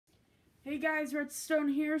Hey guys, Redstone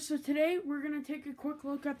here. So today we're going to take a quick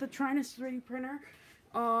look at the Trinus 3D printer.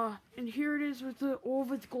 And here it is with all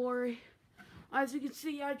of its glory. As you can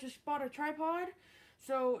see, I just bought a tripod.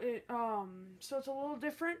 So it's a little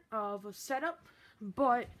different of a setup,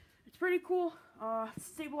 but it's pretty cool.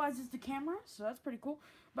 Stabilizes the camera, so that's pretty cool.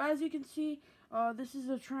 But as you can see, this is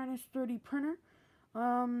a Trinus 3D printer.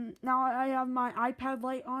 Now I have my iPad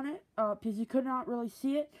light on it, because you could not really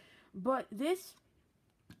see it. But this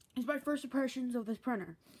is my first impressions of this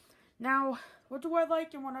printer. Now, what do I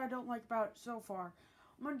like and what I don't like about it so far?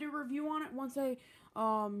 I'm going to do a review on it once I,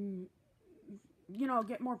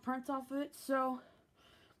 get more prints off of it. So,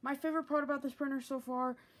 my favorite part about this printer so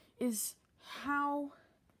far is how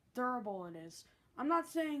durable it is. I'm not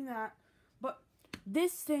saying that, but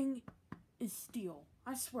this thing is steel.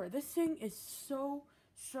 I swear, this thing is so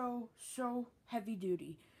heavy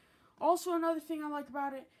duty. Also, another thing I like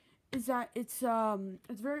about it is that it's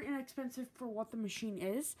very inexpensive for what the machine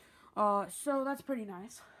is. So that's pretty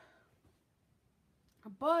nice.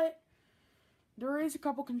 But there is a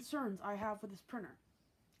couple concerns I have with this printer.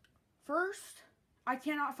 First, I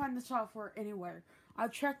cannot find the software anywhere.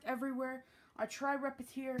 I've checked everywhere. I tried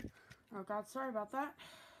Repetier. Oh god, sorry about that.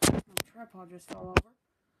 My tripod just fell over.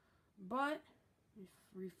 But let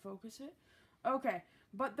me refocus it. Okay,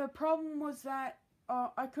 but the problem was that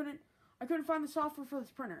I couldn't find the software for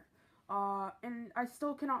this printer. And I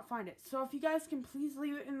still cannot find it. So if you guys can please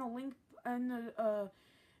leave it in the link in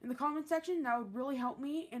the comment section, that would really help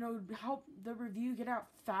me, and it would help the review get out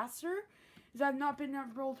faster, because I've not been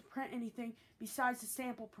able to print anything besides the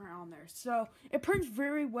sample print on there. So it prints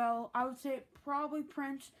very well. I would say it probably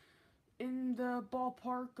prints in the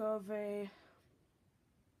ballpark of I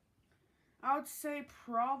would say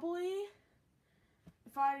probably,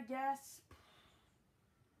 if I had to guess,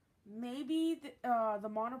 maybe the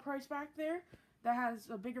monoprice back there that has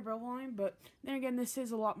a bigger build volume, but then again, this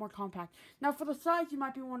is a lot more compact. Now, for the size, you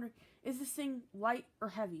might be wondering, is this thing light or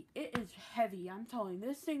heavy? It is heavy, I'm telling you.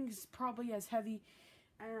 This thing is probably as heavy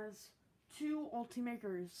as 2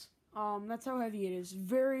 Ultimakers. That's how heavy it is.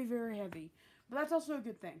 Very heavy. But that's also a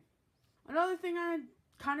good thing. Another thing I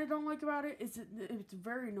kind of don't like about it is that it's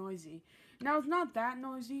very noisy. Now, it's not that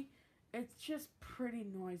noisy. It's just pretty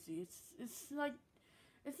noisy. It's like,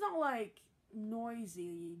 it's not like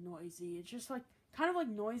noisy. It's just like, kind of like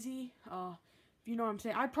noisy, if you know what I'm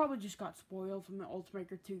saying. I probably just got spoiled from the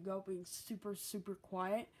Ultimaker 2 Go being super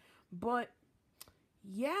quiet. But,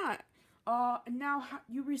 yeah. Now,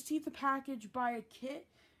 you receive the package by a kit,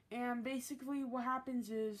 and basically what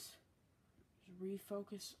happens is, just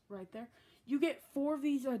refocus right there. You get 4 of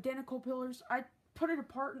these identical pillars. I put it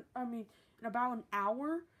apart, in about an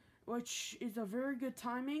hour, which is a very good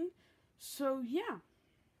timing. So, yeah.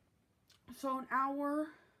 So an hour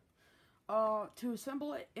to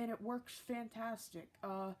assemble it, and it works fantastic.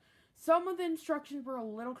 Some of the instructions were a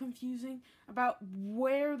little confusing about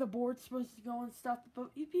where the board's supposed to go and stuff,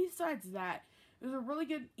 but besides that, it was a really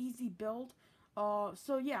good, easy build.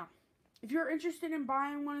 So yeah, if you're interested in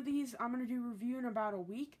buying one of these, I'm going to do a review in about a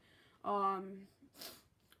week.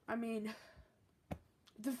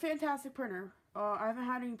 It's a fantastic printer. I haven't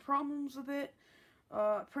had any problems with it.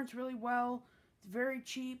 It prints really well. It's very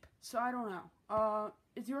cheap, so I don't know.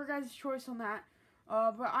 It's your guys' choice on that.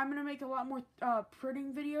 But I'm going to make a lot more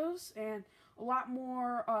printing videos and a lot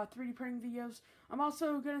more 3D printing videos. I'm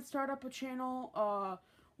also going to start up a channel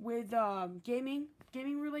with gaming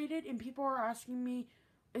related, and people are asking me,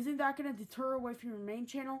 isn't that going to deter away from your main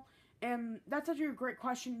channel? And that's actually a great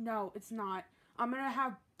question. No, it's not. I'm going to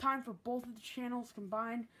have time for both of the channels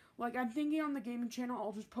combined. Like, I'm thinking on the gaming channel,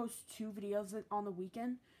 I'll just post 2 videos on the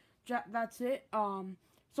weekend. That's it.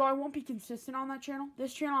 So I won't be consistent on that channel.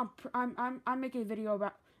 This channel, I'm making a video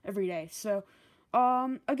about every day. So,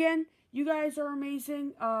 again, you guys are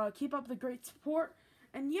amazing. Keep up the great support.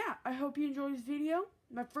 And yeah, I hope you enjoyed this video.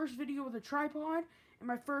 My first video with a tripod, and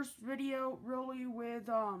my first video really with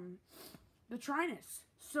the Trinus.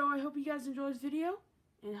 So I hope you guys enjoy this video,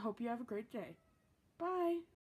 and I hope you have a great day. Bye.